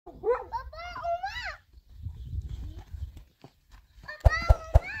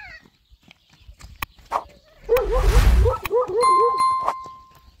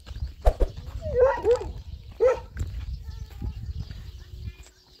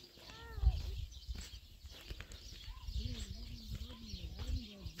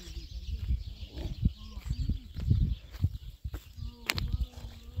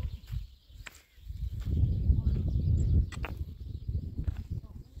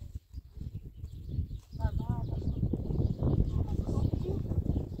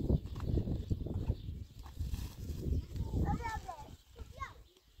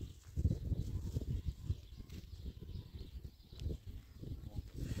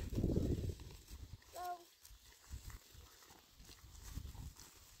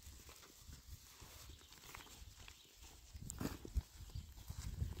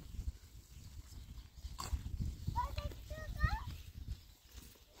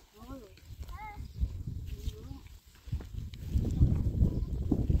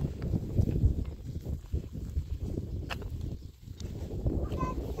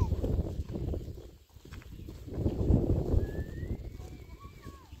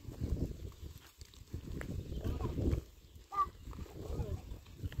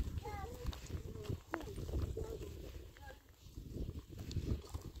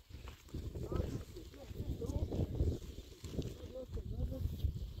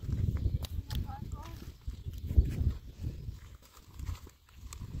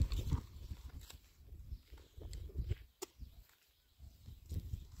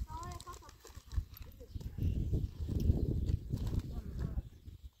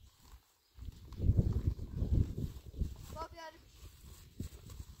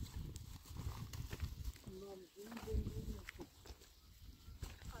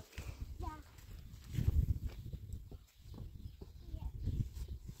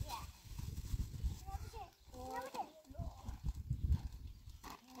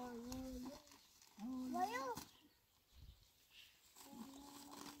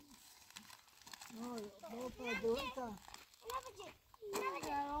دویتا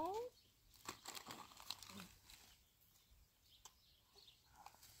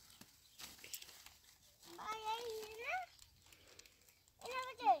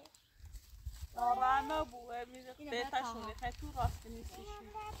رانه بوه میده بیتشون میخوای تو راست نیستیشون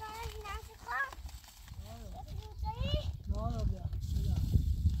نه بیا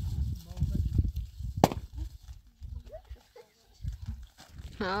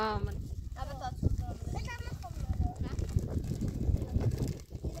من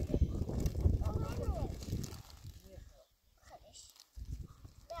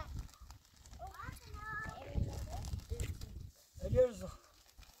اجرزو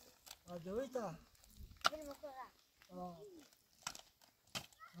دویتا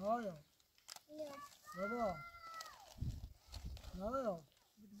نه بابا نه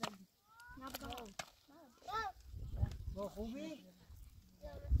با خوبی؟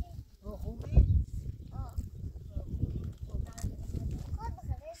 با خوبی؟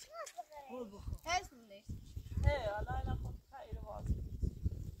 خود بخور هی حالا اینا خود خیلی واضح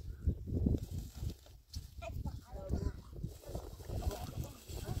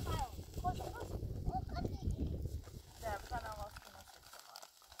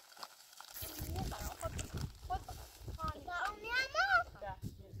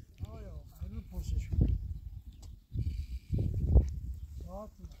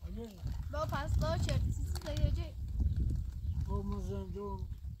با پس دا چرتی دیگه با مزندون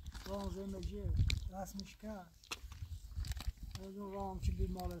رانزه مجید رسمش کرد از اون رام که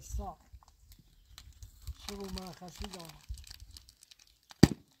بیمارستان شروع مرخصی دارم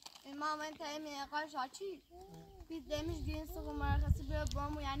ما من تایم نقاش چی biz demiş gün sıkı markası böyle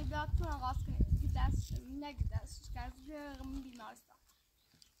bomba yani bir atına kaskı gidersin ne gidersin çıkarsın bir bimarsa.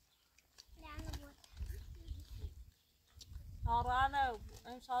 رانه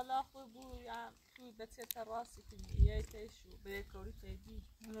ان شاء الله خوب بو يعني توی بچه راستی که یه تیشو به کاری تیدی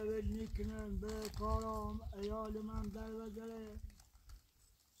انا بدنی کنن به کارم ایال من در بگره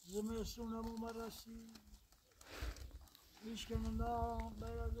زمستونم مرسی ایش کنن دارم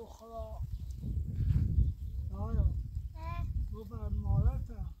برد و خدا آیا تو بر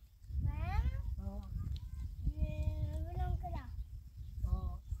مالته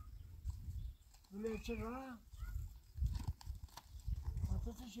بله چرا؟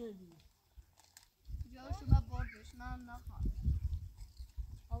 تو چه شدی؟ جاشو با بردش من نخوام.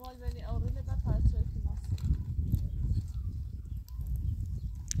 اول بینی اورینه به پرچه کناس.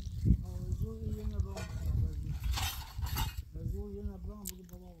 زور یه نبرم زور یه نبرم بگو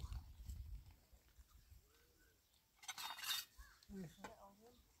بابا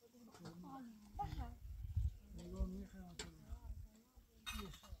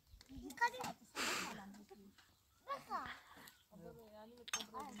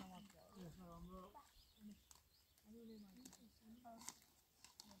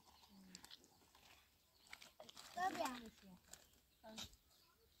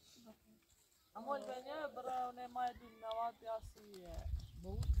اما البنیه برای نمای دون نواد بیاسی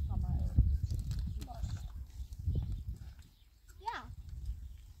بود همه یا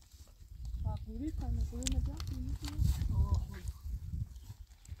باقوری کنه گوری نبیاسی نیستی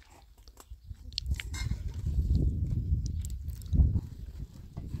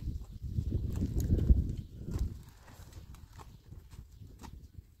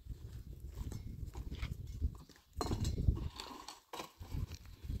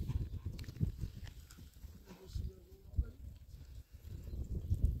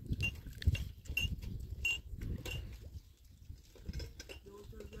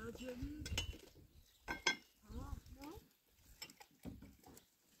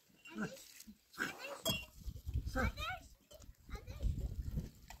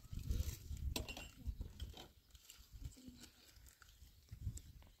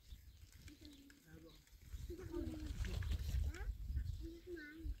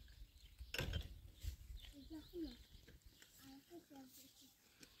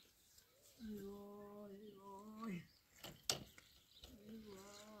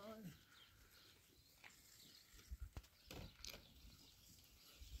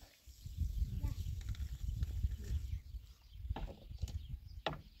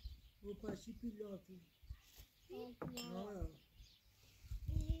پاسی پیلاتی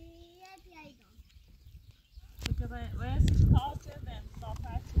Porque vai assistir o evento, só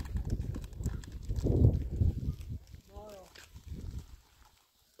parte.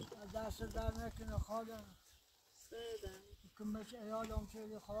 دست در نکنه خواهدم سیدم کمش ایالم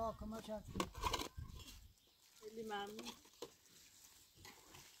شدی خدا کمش هست خیلی ممنون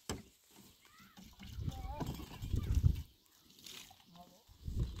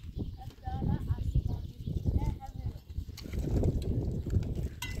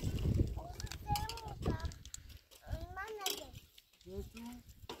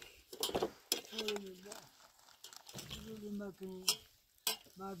نکنی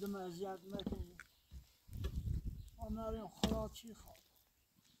مردم اذیت نکنی آنها خدا چی خواد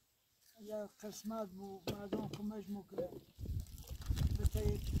اگر قسمت بود مردم کمک میکنه بهتر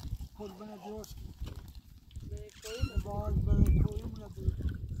یک کلبه درست کنی باید برای کویمونه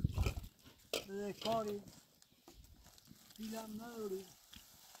برای کاری دیلم نداری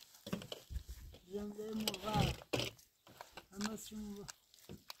زنده مرغه همه چون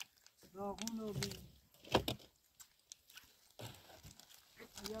راغون رو بید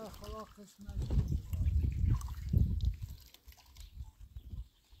اگر خدا قسمت کنه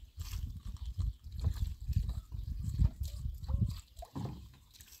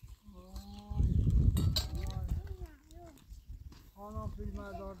خانم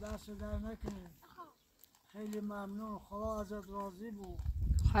پیرمردار دست در نکنید خیلی ممنون خدا ازت راضی بود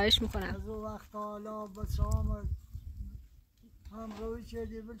خواهش میکنم از او وقت حالا بچه هم روی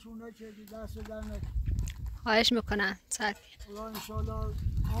کردی بلچونه کردی دست در نکنید خواهش میکنم خدا انشاءالله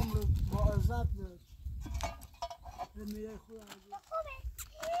عمر با عزت داد به میره خود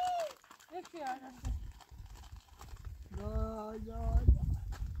لا لا لا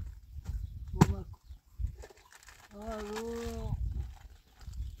بابا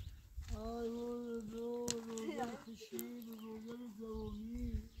آرو روزه خشید روزه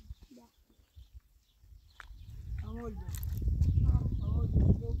جوانی عمال بر عمال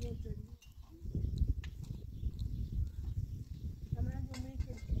بر دو بهتری عمال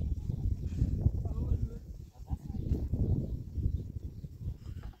بر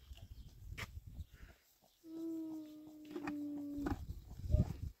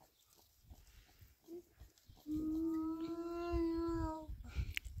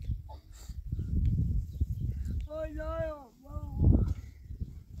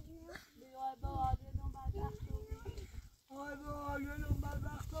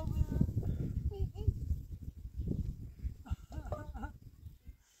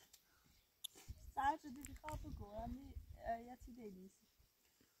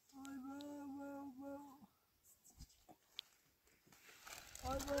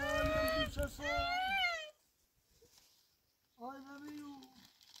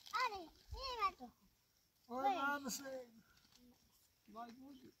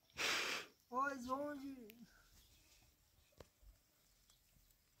Oi, zonde.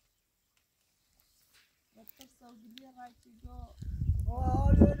 Doktor sevgiliye raktigo.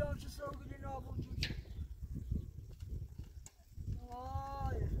 Oi, não te sevgili ne yapıyorsun?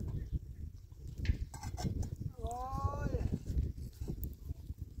 Oi. Oi.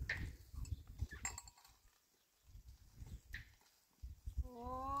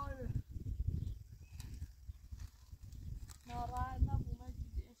 Oi. ناراحت نبود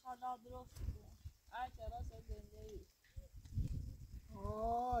مجید انشالله درست بود هر که راست زنده ای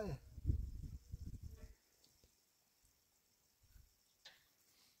Oi.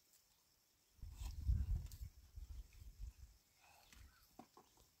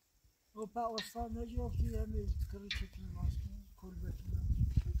 O pa استان نجفتی همی کریچتون ماسکن کل بتونم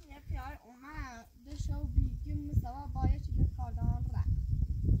یه پیار اومد دشو بیگیم مثلا باید چی به کاردان رفت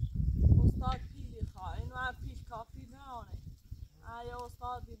استاد پیلی خواه اینو هم پیش کافی نمانه آیا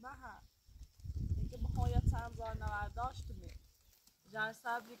استاد بی مهم اینکه بخواه یه تنظار نورداشت می جن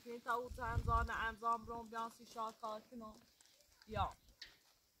صبری کنی تا او تنظار انظام رو بیان سی شاد کار کنم یا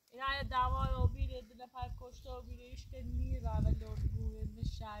این های دوای رو بیره دل پای کشته و بیره ایشته میره ولی روی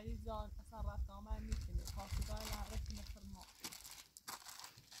نشهری زان اصلا رفت آمد میکنه کافیگاه لرکی نفرما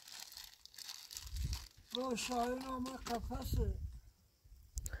با شاهین آمد قفصه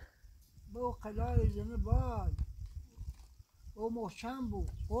با قلعه زنه بای او محکم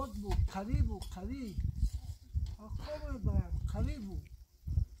بود قد بود قوی بود قوی خوب باید قوی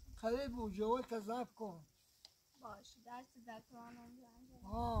بود جوه تذب کن باشه درس در توانم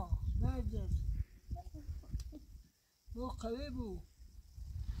نجد او قوی بود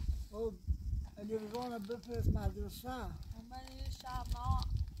او علیرزان بفرست مدرسه من یه شب ما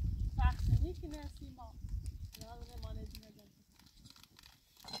فخشنی که نسیم ما یاد مانه دینه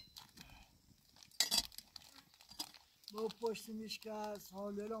با پشت میشکست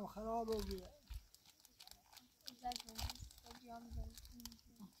حالم خراب رو بیه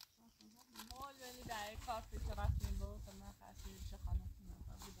مول بینی در کافی که رفتیم بود و من خشی چه خانه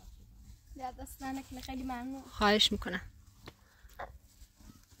یا دست نکنه خیلی ممنون خواهش میکنم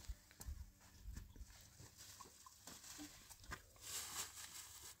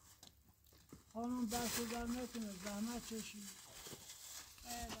خانم دست در نکنه زحمت چشید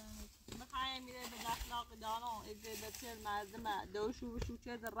بخواهی میره به دخلاق دانو ایده بطیر مردمه دوشو بشو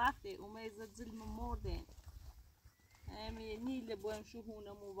چه در رفته اومیزت ظلم مرده نیل بویم شو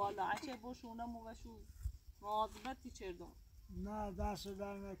هونمو والا عچه بو شونمو و شو مواظبتی چردم نه دست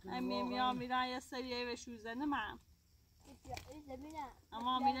در نکنه میام میرن یه سری ایوشوزنه من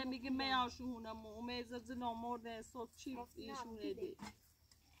اما میره میگه میاشونه و میزد نامورد صوت چی ایشونه دی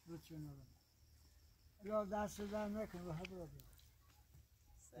یا دست در نکنه به حضرت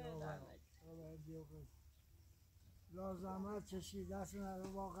لازمت چشی دست نره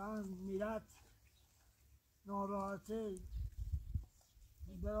واقعا میرد ناراحته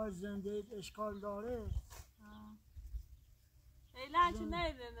برای زنده اشکال داره ایلا چه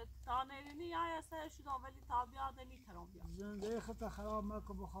نیرینه تا نیرینی یا یه سرشو دا ولی تا بیاده نیترم بیاد زنده خطا خراب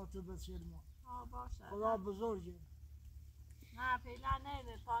مکن به خاطر بچه ما باشه خدا بزرگه نه فعلا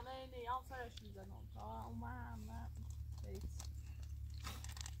نیرینه تا نیرینی یا سرش میزنم تا اومم بیت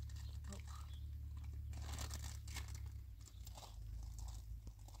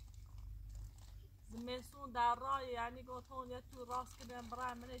زمستون در راه یعنی گفتون یه تو راست که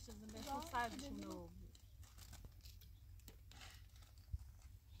برای منش زمستون سردشونه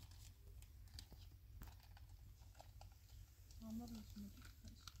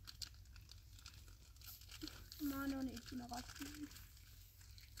مانو نیتونه قاسم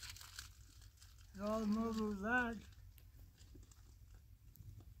یاد ما روزد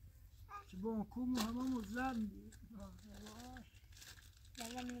چه با کمو همه مزد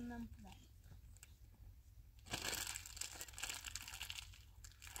یلا میمونم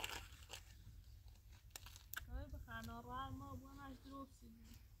ما بونش درستی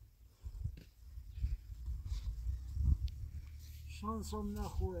شانسم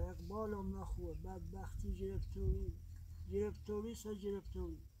نخوه اقبالم نخوه بدبختی گرفتوری سه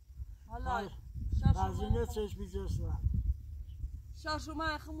گرفتوری حالا هزینه چشم بیزرسن شاشو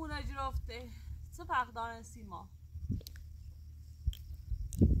من خمونه جرافته چه فرق دارن سیما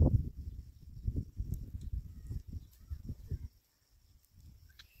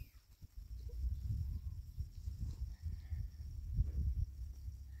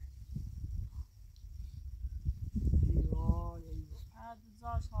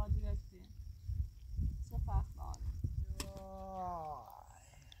زاش حالی رکتی چه فرق داره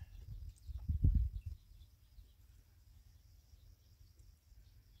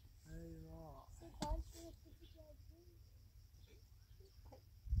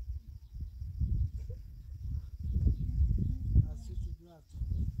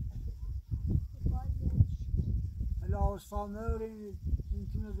الا استاد نداری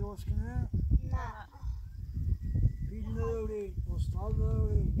میتونه درست کنه؟ نه پیل نداری استاد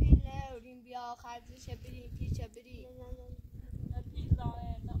نداری پیل نداریم بیا خرجشه بریم پیچه بریم نه پیل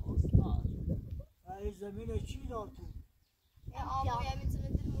داره نه استاد این زمین چی دار تو؟ آمویه میتونه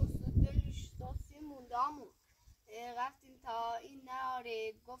دلش داستی موندامون رفتیم تا این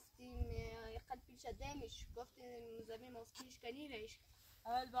ناره گفتیم قد پیچه دمیش گفتیم زمین مسکیش کنیرش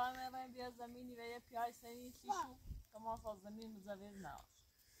اول با من بیا زمینی و یه پیای سنی شیشو که ما خواست زمین مزوید نهاش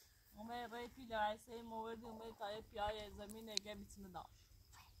اومه رای پیل عیسه موردی اومه تا یه پیای زمین اگه بیتونه داشت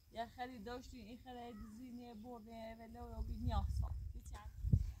یه خری داشتی این خری دیزینی برده ولو رو بی نیاسا بیتیم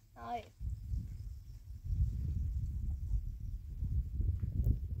آی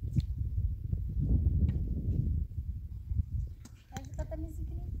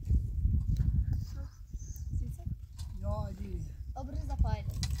یا علی ابرز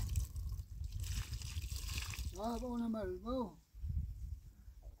فایده صاحب اونم بو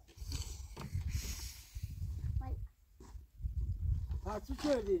پس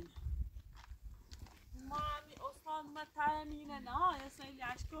کردی؟ ما همی استان ما ترمینه نه یه سیلی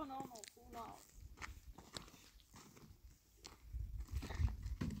اشکان اونو خونا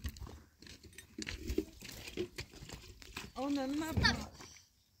اونم مبنا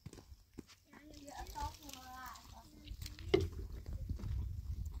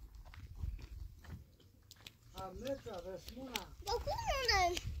همه تا رسمونم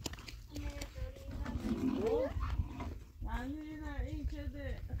بکنونم یعنی این که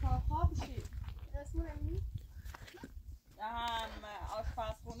ده تا خواب شید رسمونم نی؟ هم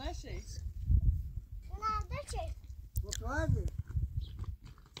آشپزخونه شید نه ده چه؟ متوازی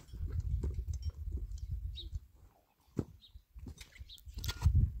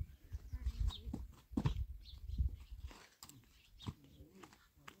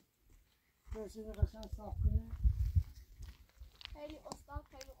کسی قشنگ صاف کنه خیلی استاد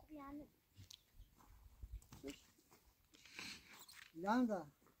خیلی خوبی هنه لنده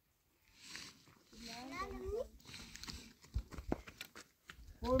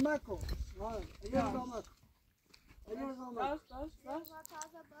فرمه کن اگر زامت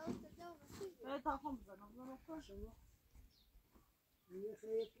داشت تا خواب بزنم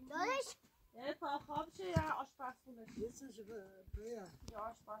دادش تا خواب شه یا آشپزخونه شید یه چیزی یا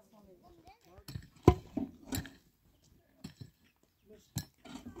آشپزخونه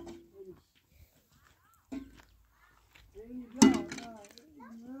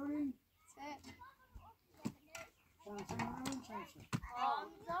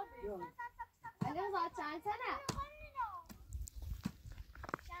چند سنه؟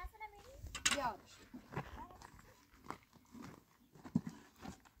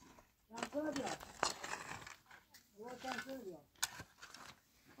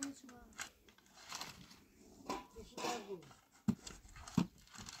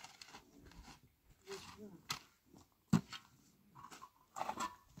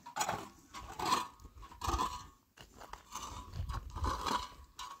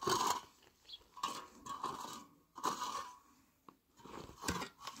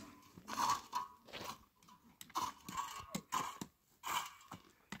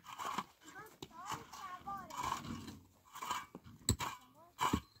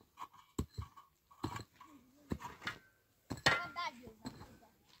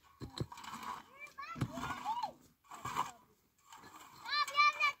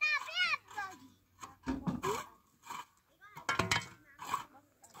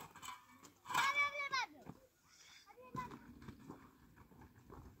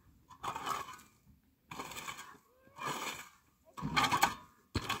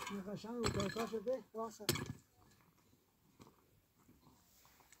 قشنگ اوتاکا شده واسه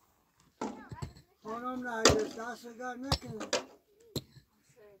خانم نرگس دست در نکنه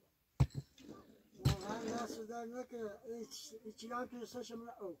واقعا دست در نکنه هیچی هم پیستش من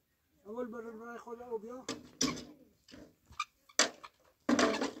او اول برای خود او بیا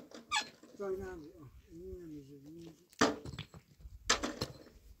جای نمی این نمیزه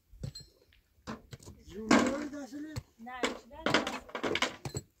زومی دست نید؟ نه هیچ نه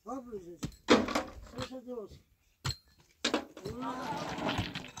بریزش سوش درست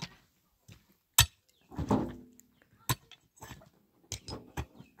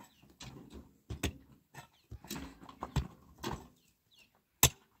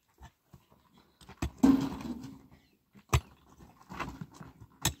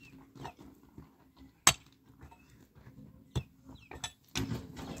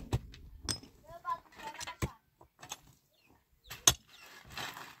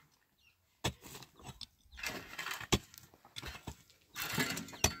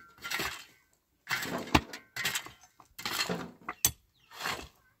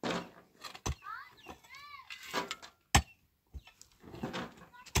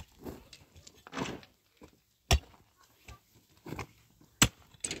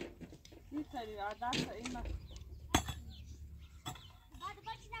میتونی دست این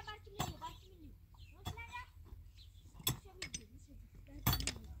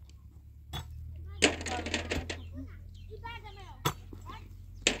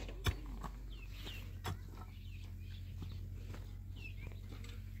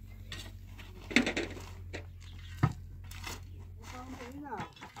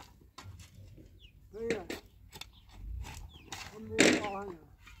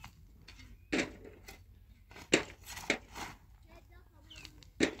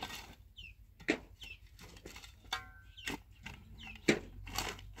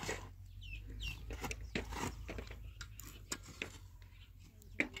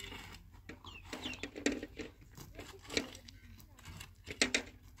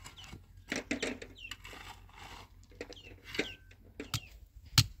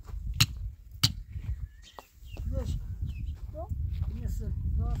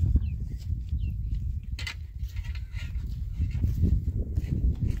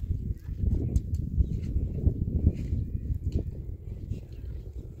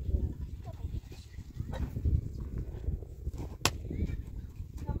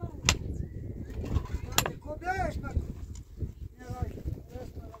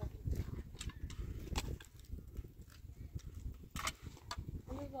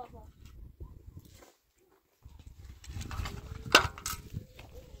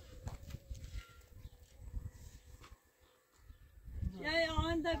یا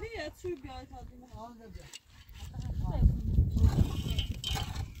آنده بیاد چوی بیاد آنده بیاد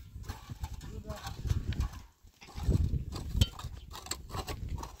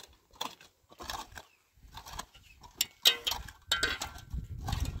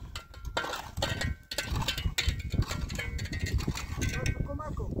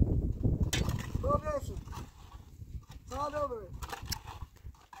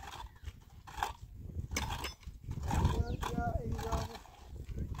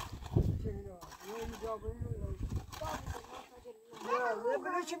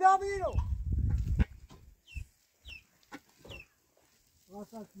چی بیا بیرو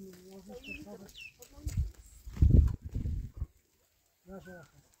واسه باشه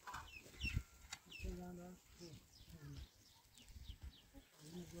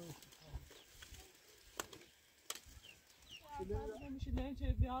نمیشه نه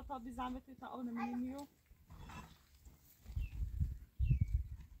چه بیا تا بی زحمت تا اون نمیو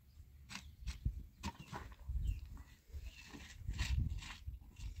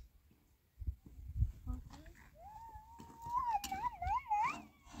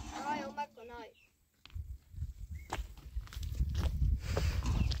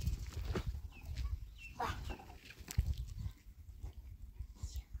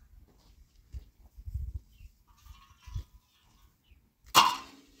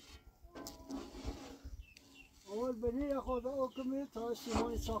al-Binin خدا اوکمی تا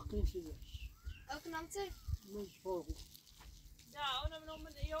سیمان ساختین چیزه اوکنم چه؟ مش فوق Ja, und dann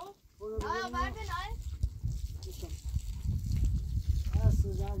mit ihr. Warte, nein. هست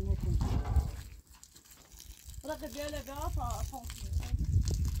زن نکن Oder der Werfer funktioniert.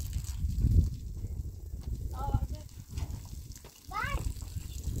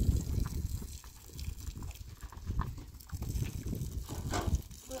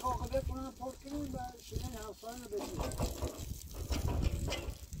 بخواه بکنم پر کنیم و شنین حوصانه بکنیم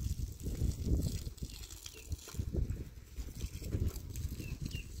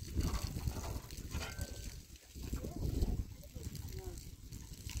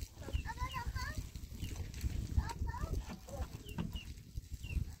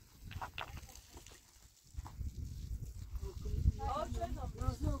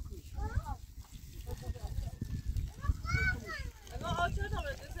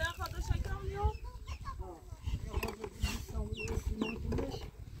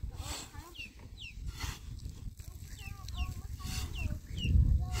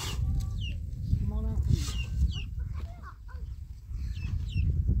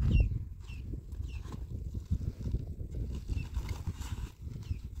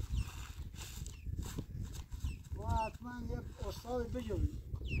حتما یک استاد بجوری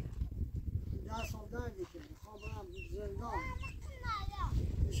 10 سال دردی که میخوام برم زندان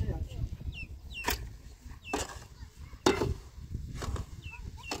میشه هرچی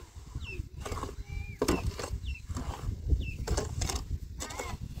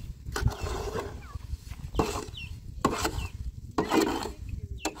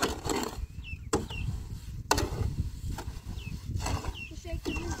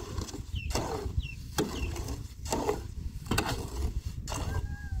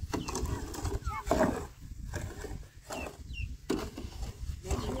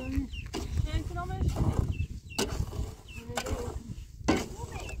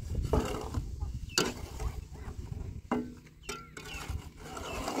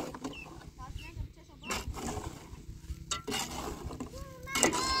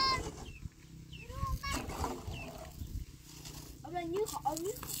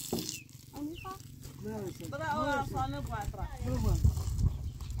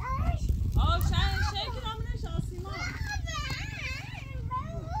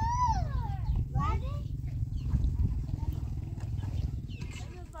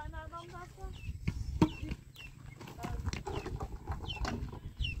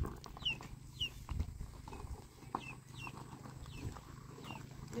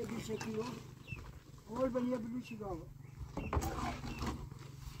شکی رو اول بنیه بلوچی گاوه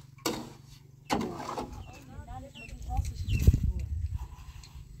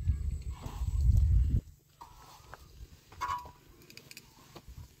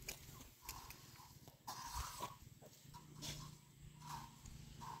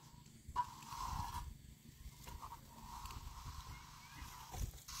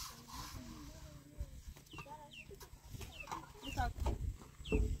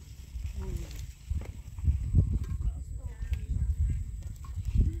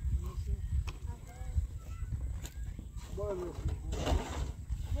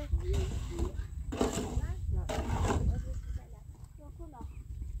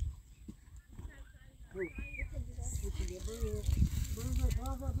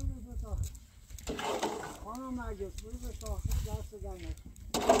خانم نرگس برو به شاخه دست زنه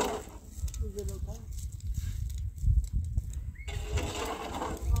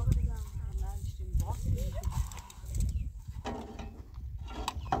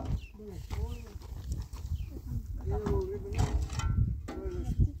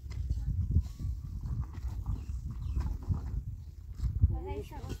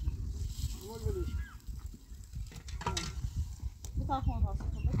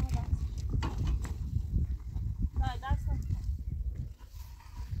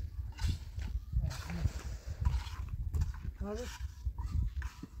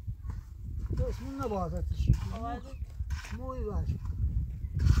اسمون نبازد شکل موی باش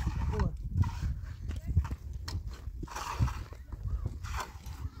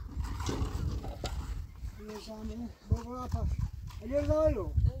Exame, vou lá para. Ele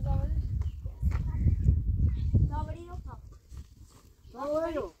olhou. Só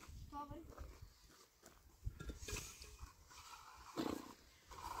olhou.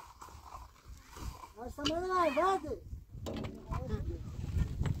 Mas também não é verdade.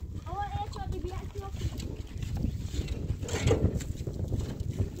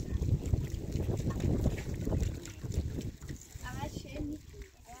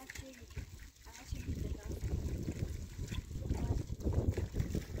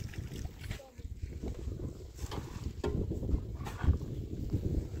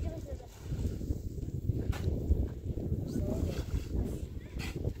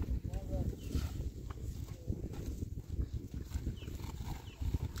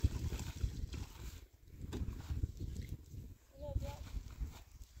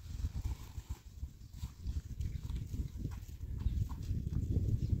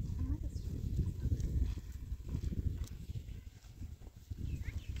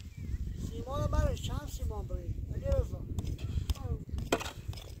 Simona Marechal, Simon Brei. Beleza?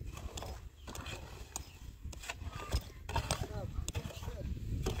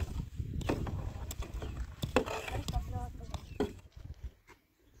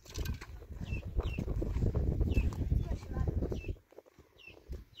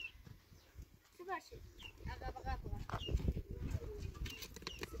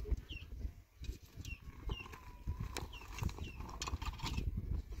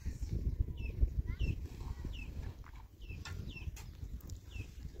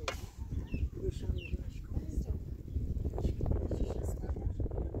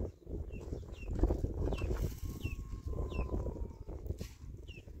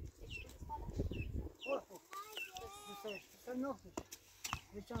 Sen ne yaptın?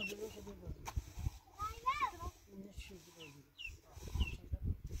 Geçen bir şey dedi. Ne şey dedi?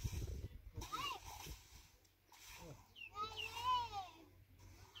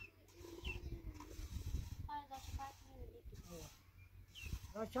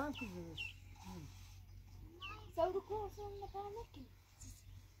 Kaçan kızıyoruz. Sen de korsan ne kadar ki?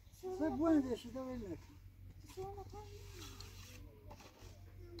 Sen bu anda yaşında vermek.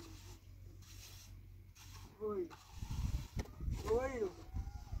 Oi. Oi.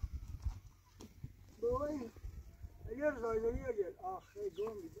 Oi. Gel zayıflıya gel. Ah şey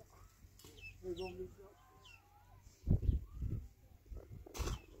doğum gibi. Şey doğum gibi.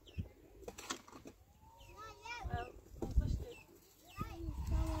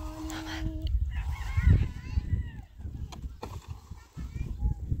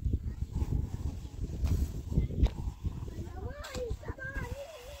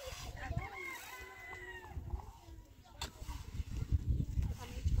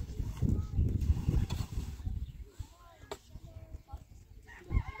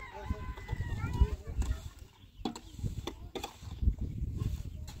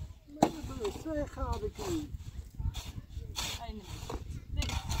 Sen خرابه کنی. Aynen.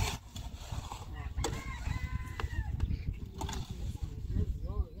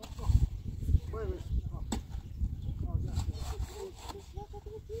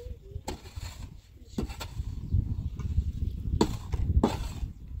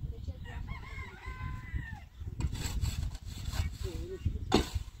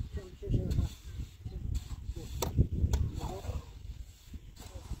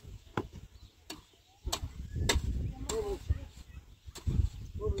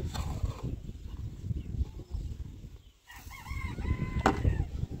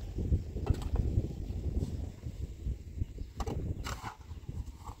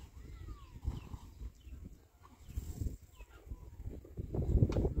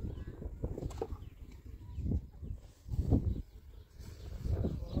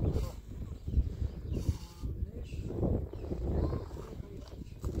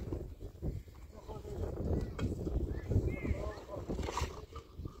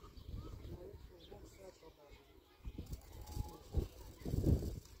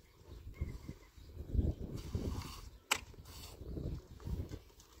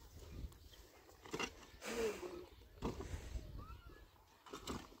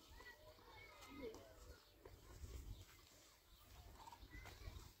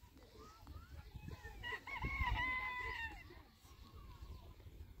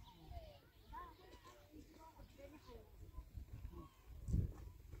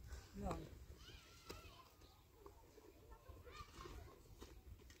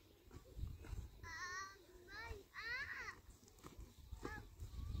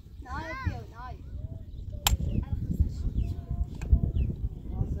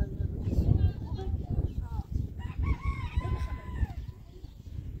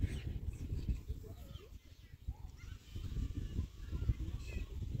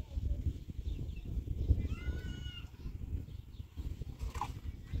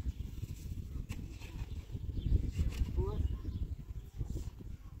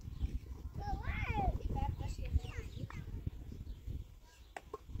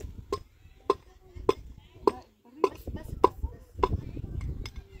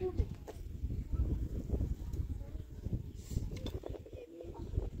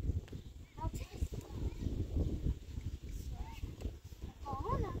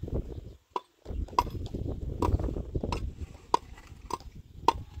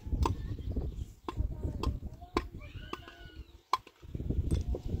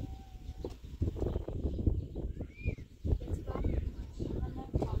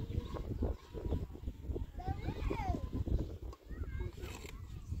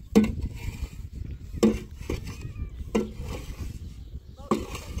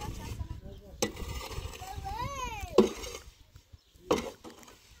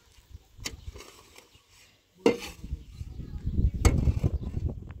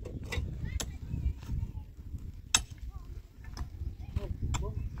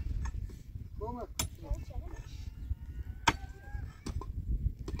 دومت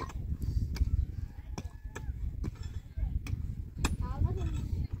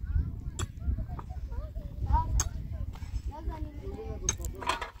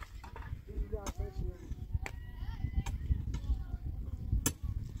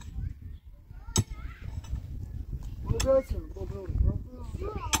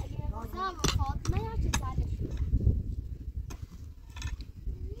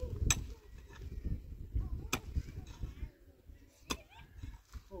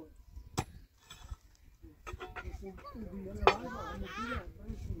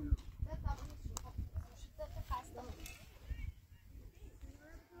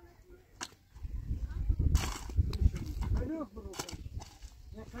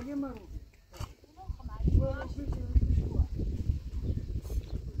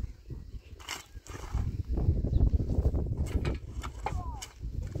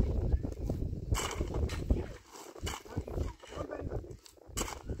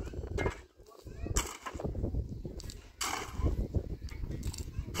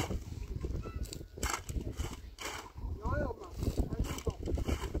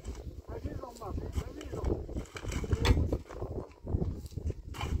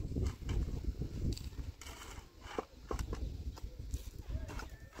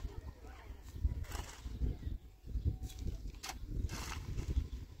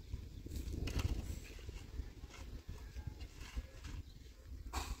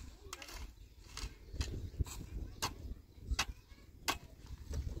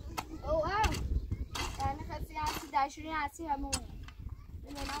شروع عصیر همون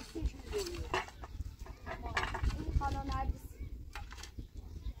این نفتی این خالا نرگس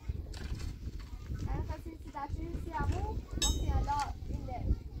این خاصی داشتی سی همون وقتی حالا این ده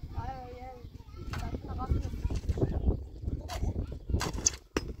یه داشتی نقاط میشه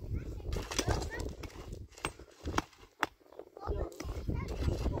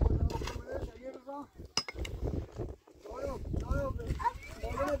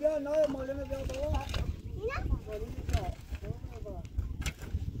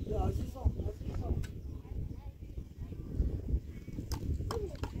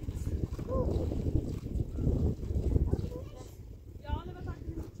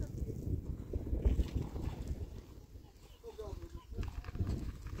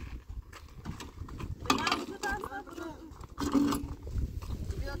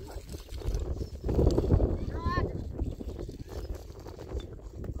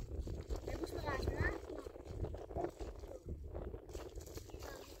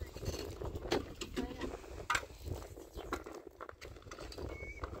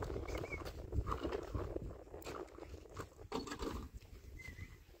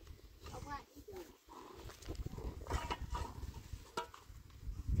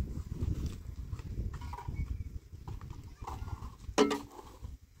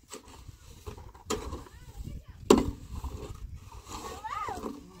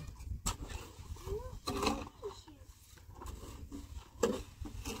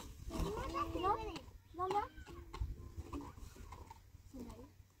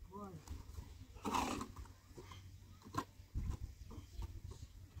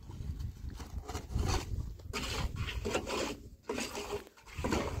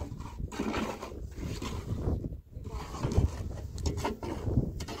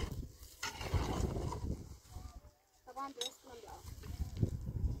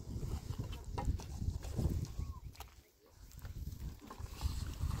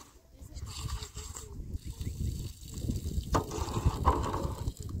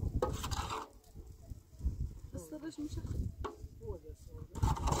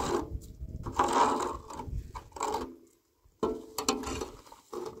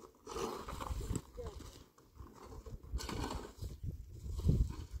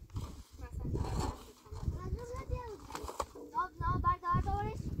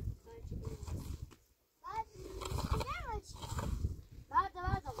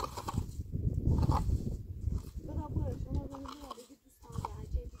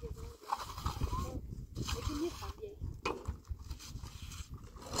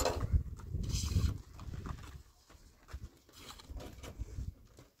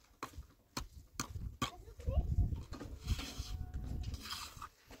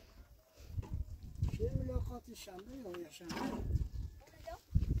شنبه یا شنبه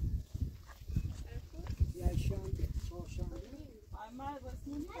یا شنبه چهارشنبه من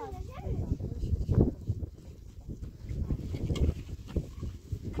رسمی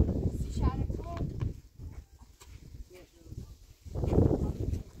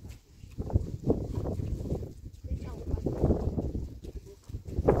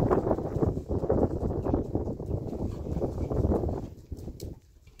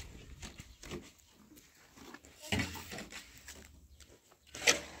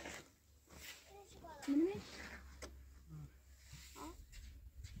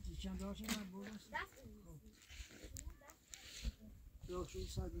چند داشته من بودم داشته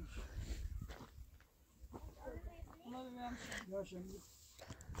سادی اونا ببینم داشته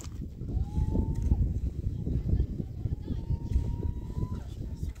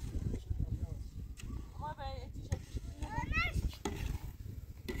آقا به تیشرت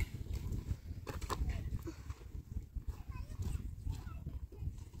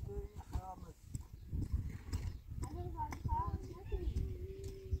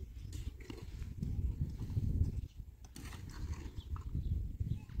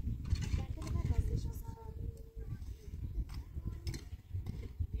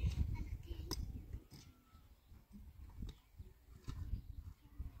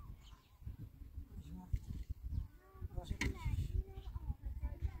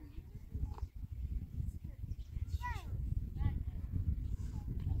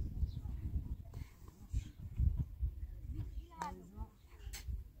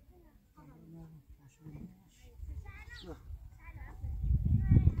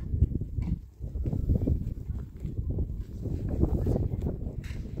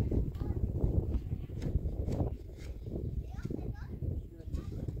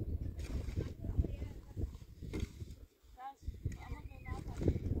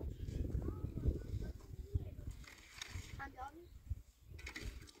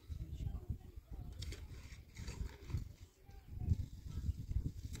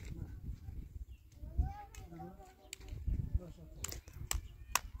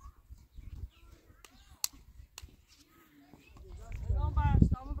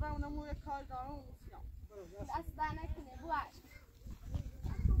دست در نکنه بواش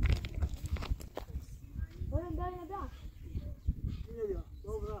برم برم برم اینه بیا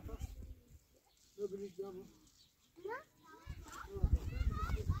دو رفت دو بلیت دامو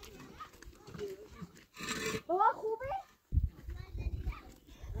بابا خوبه؟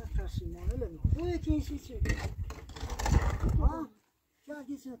 نه کسی مانه لگو بوی کیسی چه ها چه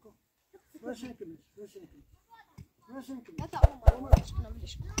کیسی نکن روشن کنیش روشن کنیش نه تا اون مال مالش کنم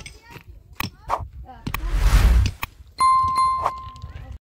بلش کنم